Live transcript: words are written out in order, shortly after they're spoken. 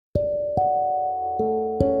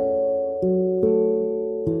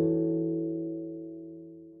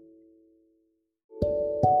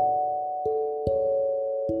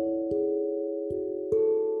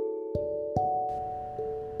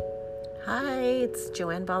Hi, it's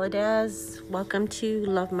Joanne Valadez. Welcome to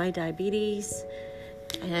Love My Diabetes,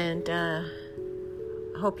 and I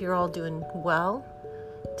hope you're all doing well,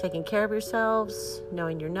 taking care of yourselves,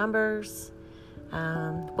 knowing your numbers.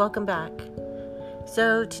 Welcome back.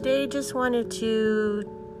 So today just wanted to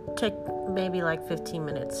take maybe like 15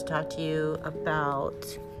 minutes to talk to you about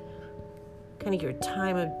kind of your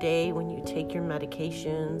time of day when you take your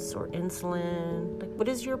medications or insulin. Like, what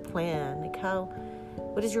is your plan?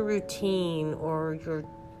 What is your routine or your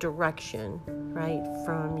direction, right,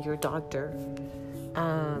 from your doctor?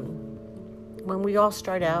 When we all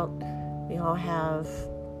start out, we all have,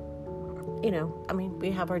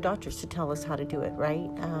 we have our doctors to tell us how to do it, right?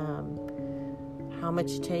 How much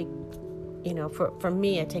to take, for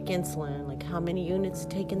me, I take insulin, like how many units to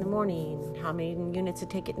take in the morning, how many units to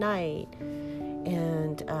take at night.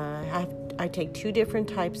 And I take two different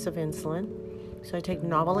types of insulin. So I take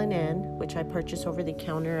Novolin N, which I purchase over the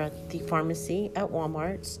counter at the pharmacy at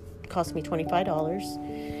Walmart. It cost me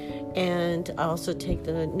 $25. And I also take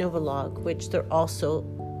the Novolog, which they're also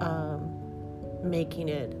making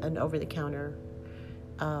it an over-the-counter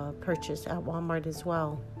purchase at Walmart as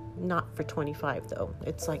well. Not for $25 though.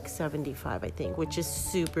 It's like $75, I think, which is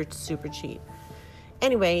super, super cheap.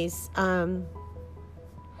 Anyways, so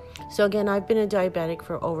again, I've been a diabetic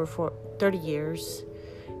for over 30 years.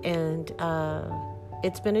 And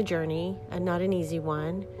it's been a journey and not an easy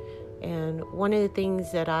one. And one of the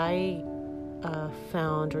things that I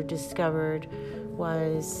found or discovered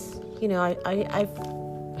was, I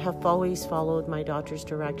have always followed my doctor's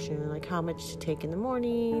direction, like how much to take in the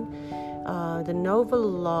morning. The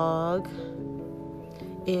Novolog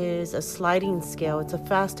is a sliding scale. It's a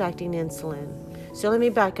fast-acting insulin. So let me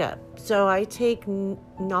back up. So I take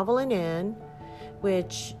Novolin N,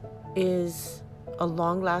 which is a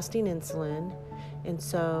long-lasting insulin, and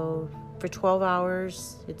so for 12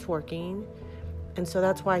 hours it's working, and so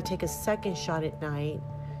that's why I take a second shot at night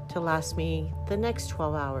to last me the next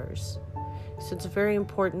 12 hours. So it's very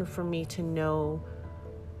important for me to know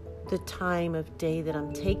the time of day that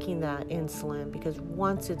I'm taking that insulin, because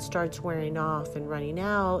once it starts wearing off and running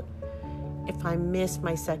out, if I miss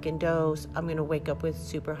my second dose, I'm going to wake up with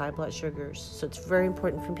super high blood sugars. So it's very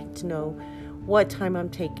important for me to know what time I'm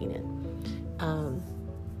taking it.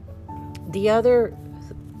 The other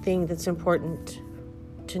thing that's important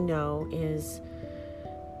to know is,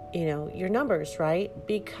 your numbers, right?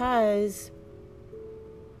 Because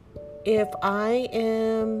if I've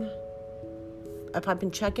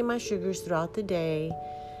been checking my sugars throughout the day,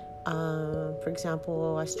 for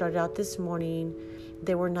example, I started out this morning,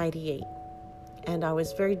 they were 98. And I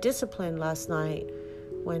was very disciplined last night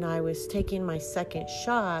when I was taking my second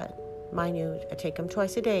shot. Mind you, I take them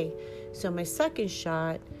twice a day. So my second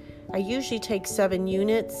shot, I usually take 7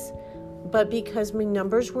 units, but because my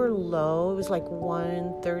numbers were low, it was like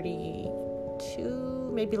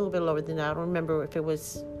 132, maybe a little bit lower than that. I don't remember if it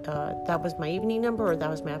was, that was my evening number or that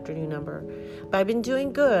was my afternoon number. But I've been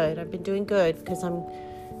doing good because I'm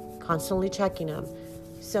constantly checking them.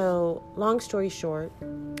 So long story short,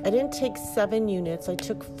 I didn't take 7 units, I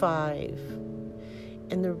took 5.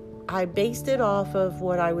 And I based it off of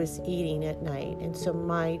what I was eating at night. And so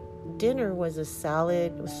my dinner was a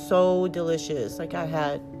salad. It was so delicious. Like, I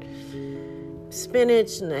had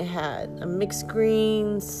spinach and I had a mixed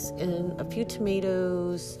greens and a few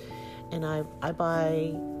tomatoes. And I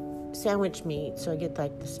buy sandwich meat. So I get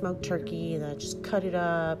like the smoked turkey and I just cut it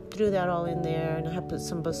up, threw that all in there. And I had put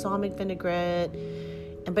some balsamic vinaigrette.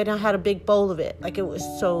 But I had a big bowl of it. Like, it was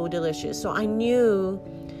so delicious. So I knew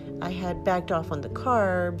I had backed off on the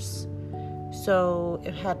carbs. So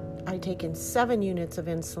had I taken 7 units of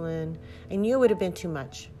insulin, I knew it would have been too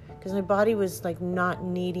much because my body was like not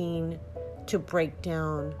needing to break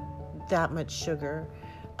down that much sugar.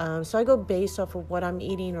 So I go based off of what I'm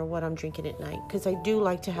eating or what I'm drinking at night, because I do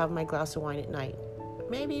like to have my glass of wine at night.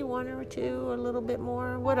 Maybe 1 or 2 or a little bit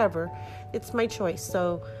more, whatever. It's my choice.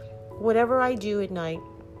 So whatever I do at night,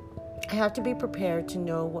 I have to be prepared to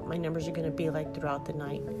know what my numbers are going to be like throughout the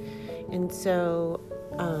night. And so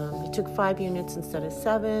I took 5 units instead of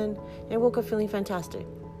 7, and I woke up feeling fantastic.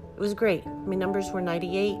 It was great. My numbers were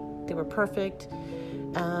 98. They were perfect.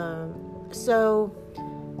 So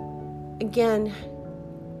again,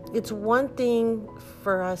 it's one thing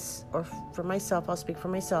for us, or for myself, I'll speak for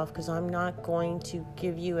myself, because I'm not going to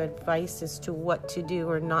give you advice as to what to do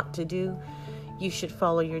or not to do. You should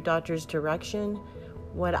follow your doctor's direction.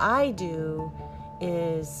 What I do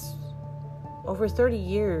is, over 30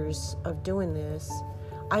 years of doing this,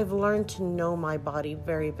 I've learned to know my body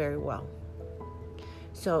very, very well.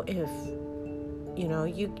 So if,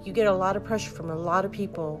 you get a lot of pressure from a lot of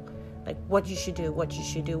people Like what you should do, what you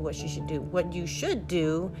should do, what you should do. What you should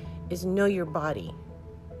do is know your body.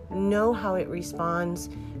 Know how it responds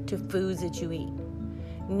to foods that you eat.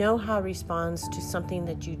 Know how it responds to something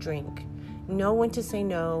that you drink. Know when to say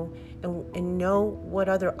no, and know what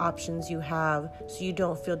other options you have so you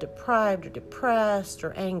don't feel deprived or depressed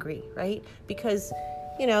or angry, right? Because,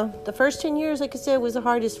 the first 10 years, like I said, was the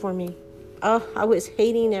hardest for me. I was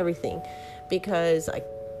hating everything because I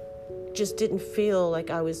just didn't feel like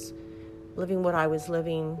I was living what I was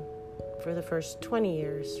living for the first 20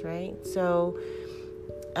 years, right? So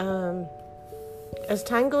as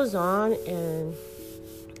time goes on and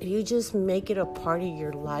you just make it a part of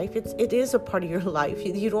your life, it is a part of your life.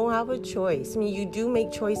 You don't have a choice. I mean, you do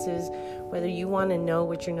make choices whether you want to know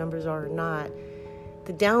what your numbers are or not.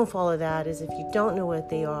 The downfall of that is if you don't know what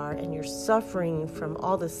they are and you're suffering from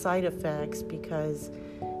all the side effects because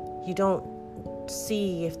you don't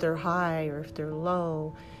see if they're high or if they're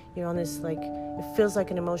low. You're on this, it feels like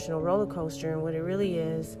an emotional roller coaster, and what it really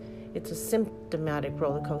is, it's a symptomatic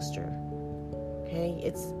roller coaster. Okay?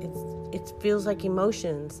 It feels like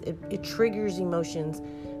emotions. It triggers emotions,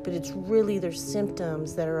 but it's really their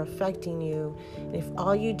symptoms that are affecting you. And if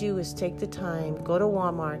all you do is take the time, go to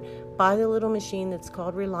Walmart, buy the little machine that's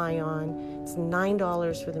called Rely On. It's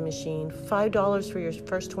 $9 for the machine, $5 for your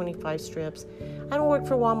first 25 strips. I don't work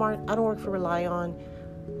for Walmart. I don't work for Rely On.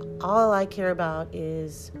 All I care about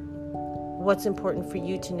is what's important for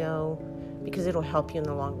you to know, because it'll help you in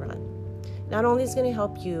the long run. Not only is it going to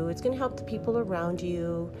help you, it's going to help the people around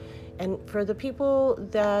you. And for the people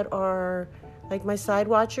that are like my side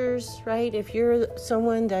watchers, right? If you're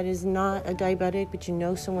someone that is not a diabetic, but you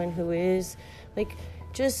know someone who is,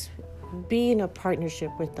 just be in a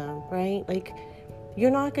partnership with them, right?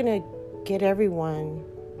 You're not going to get everyone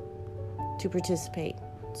to participate.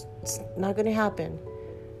 It's not going to happen.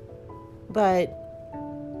 But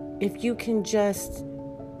if you can just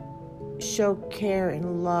show care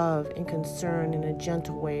and love and concern in a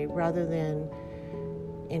gentle way rather than,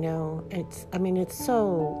 it's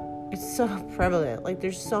so prevalent.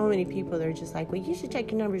 There's so many people that are just like, well, you should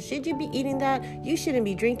check your numbers. Should you be eating that? You shouldn't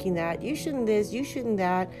be drinking that. You shouldn't this. You shouldn't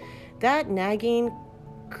that. That nagging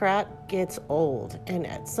crap gets old. And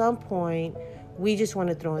at some point, we just want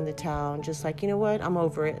to throw in the towel and just you know what? I'm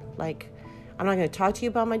over it. I'm not going to talk to you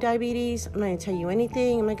about my diabetes. I'm not going to tell you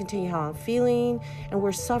anything. I'm not going to tell you how I'm feeling. And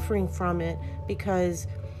we're suffering from it because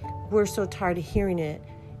we're so tired of hearing it.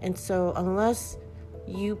 And so unless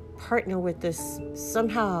you partner with this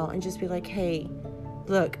somehow and just be like, hey,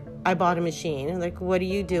 look, I bought a machine. And what are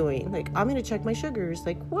you doing? I'm going to check my sugars.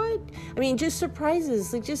 What? I mean, just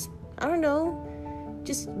surprises. I don't know.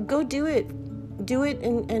 Just go do it. Do it.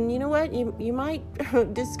 And you know what? You might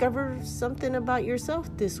discover something about yourself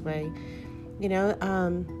this way.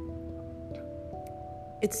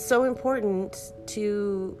 It's so important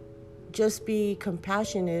to just be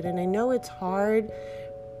compassionate. And I know it's hard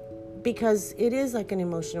because it is like an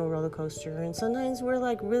emotional roller coaster. And sometimes we're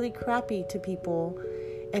really crappy to people.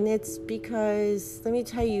 And it's because, let me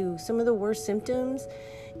tell you, some of the worst symptoms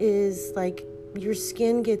is your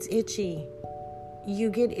skin gets itchy.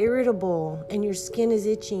 You get irritable and your skin is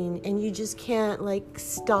itching and you just can't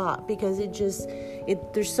stop because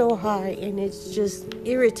they're so high and it just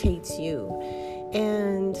irritates you.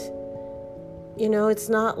 And it's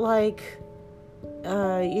not you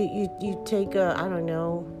take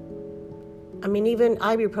even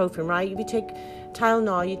ibuprofen, right? If you take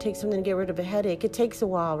Tylenol, you take something to get rid of a headache, it takes a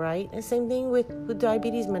while, right? And same thing with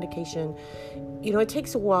diabetes medication. It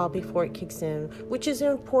takes a while before it kicks in, which is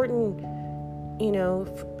important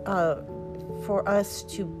for us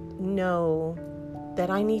to know that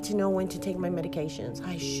I need to know when to take my medications.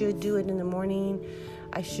 I should do it in the morning.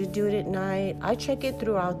 I should do it at night. I check it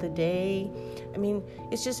throughout the day.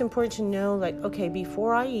 It's just important to know, okay,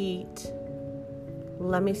 before I eat,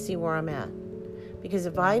 let me see where I'm at. Because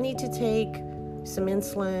if I need to take some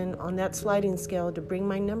insulin on that sliding scale to bring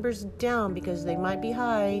my numbers down because they might be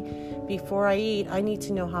high before I eat, I need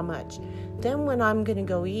to know how much. Then when I'm going to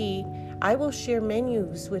go eat, I will share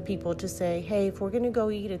menus with people to say, hey, if we're going to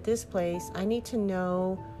go eat at this place, I need to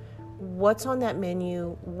know what's on that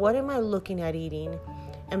menu. What am I looking at eating?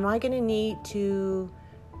 Am I going to need to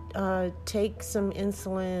take some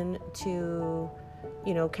insulin to,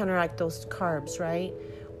 counteract those carbs, right?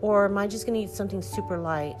 Or am I just going to eat something super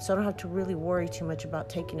light so I don't have to really worry too much about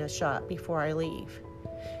taking a shot before I leave?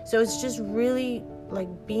 So it's just really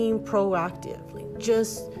being proactive,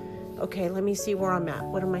 okay, let me see where I'm at.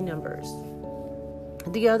 What are my numbers?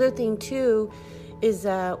 The other thing too is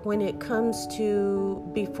that when it comes to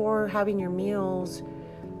before having your meals,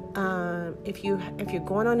 if you're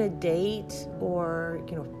going on a date or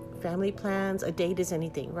family plans. A date is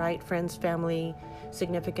anything, right? Friends, family,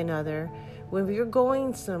 significant other. When you're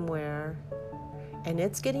going somewhere and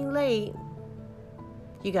it's getting late,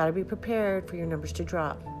 you got to be prepared for your numbers to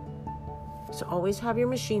drop. So always have your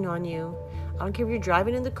machine on you. I don't care if you're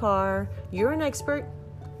driving in the car. You're an expert.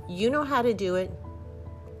 You know how to do it.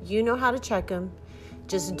 You know how to check them.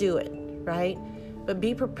 Just do it, right? But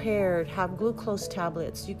be prepared. Have glucose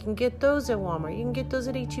tablets. You can get those at Walmart. You can get those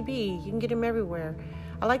at H-E-B. You can get them everywhere.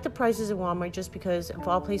 I like the prices at Walmart just because of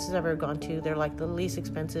all places I've ever gone to, they're like the least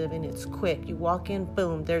expensive and it's quick. You walk in,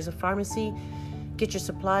 boom, there's a pharmacy. Get your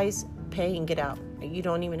supplies, pay, and get out. You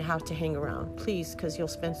don't even have to hang around, please, because you'll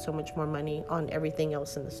spend so much more money on everything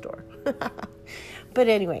else in the store. But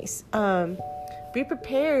anyways, be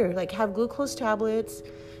prepared. Like, have glucose tablets.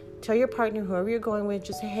 Tell your partner, whoever you're going with,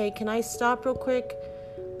 just say, hey, can I stop real quick?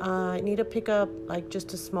 I need to pick up like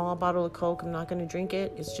just a small bottle of Coke. I'm not going to drink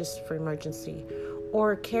it. It's just for emergency.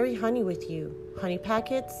 Or carry honey with you. Honey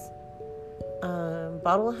packets,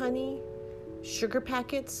 bottle of honey, sugar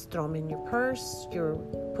packets. Throw them in your purse.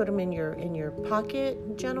 Put them in your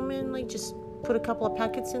pocket, gentlemen. Like, just put a couple of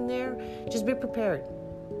packets in there. Just be prepared.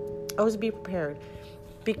 Always be prepared,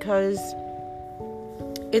 because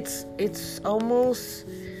it's almost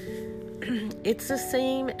it's the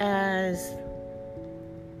same as,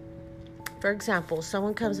 for example,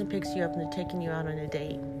 someone comes and picks you up and they're taking you out on a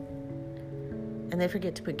date, and they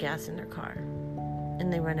forget to put gas in their car,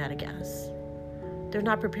 and they run out of gas. They're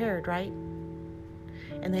not prepared, right?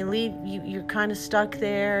 And they leave you. You're kind of stuck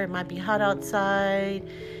there. It might be hot outside.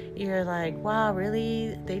 You're like, wow,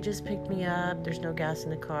 really? They just picked me up. There's no gas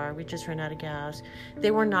in the car. We just ran out of gas.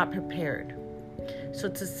 They were not prepared. So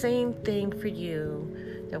it's the same thing for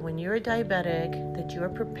you, that when you're a diabetic, that you are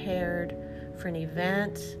prepared for an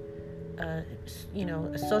event, a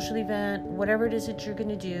social event, whatever it is that you're going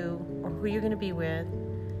to do or who you're going to be with.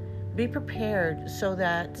 Be prepared so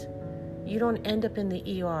that you don't end up in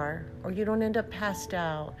the ER or you don't end up passed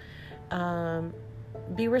out.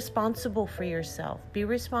 Be responsible for yourself. Be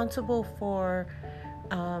responsible for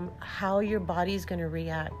how your body's going to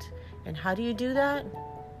react. And how do you do that?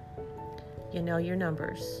 You know your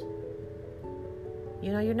numbers.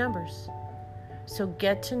 You know your numbers. So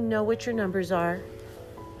get to know what your numbers are,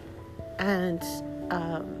 and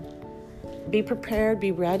be prepared,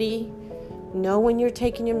 be ready. Know when you're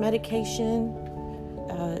taking your medication.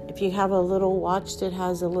 If you have a little watch that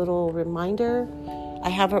has a little reminder, I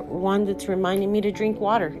have one that's reminding me to drink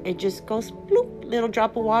water. It just goes bloop, little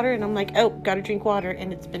drop of water, and I'm like, oh, gotta drink water,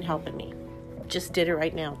 and it's been helping me. Just did it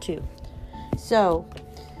right now too. So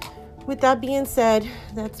with that being said,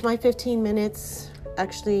 that's my 15 minutes.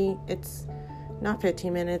 Actually, it's not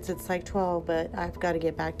 15 minutes, it's like 12, but I've got to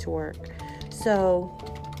get back to work. So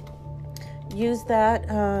use that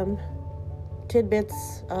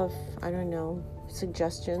tidbits of,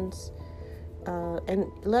 suggestions. And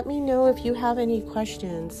let me know if you have any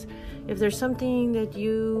questions. If there's something that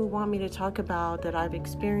you want me to talk about that I've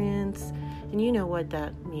experienced, and you know what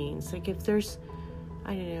that means. Like, if there's,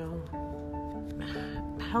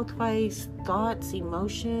 health-wise thoughts,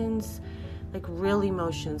 emotions, like real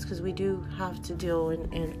emotions, because we do have to deal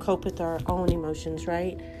and cope with our own emotions,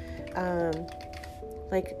 right?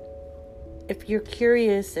 Like, if you're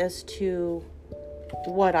curious as to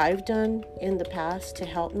what I've done in the past to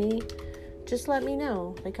help me, just let me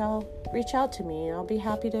know. Like, I'll reach out to me. I'll be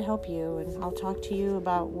happy to help you, and I'll talk to you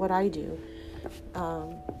about what I do.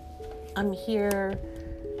 I'm here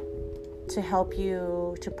to help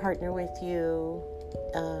you, to partner with you,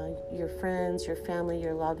 your friends, your family,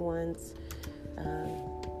 your loved ones,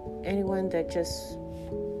 anyone that just,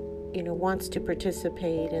 wants to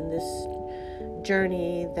participate in this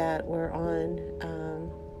journey that we're on.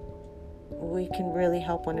 We can really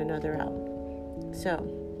help one another out. So,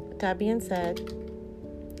 with that being said,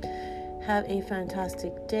 have a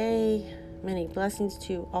fantastic day. Many blessings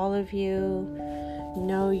to all of you.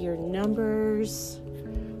 Know your numbers,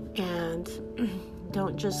 and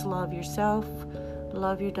don't just love yourself,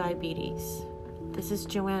 love your diabetes. This is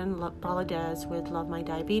Joanne Valadez with Love My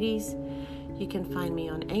Diabetes. You can find me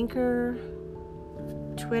on Anchor,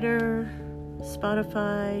 Twitter,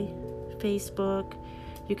 Spotify, Facebook.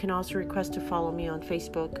 You can also request to follow me on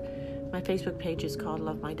Facebook. My Facebook page is called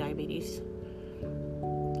Love My Diabetes.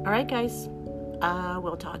 All right, guys.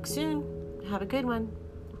 We'll talk soon. Have a good one.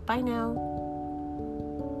 Bye now.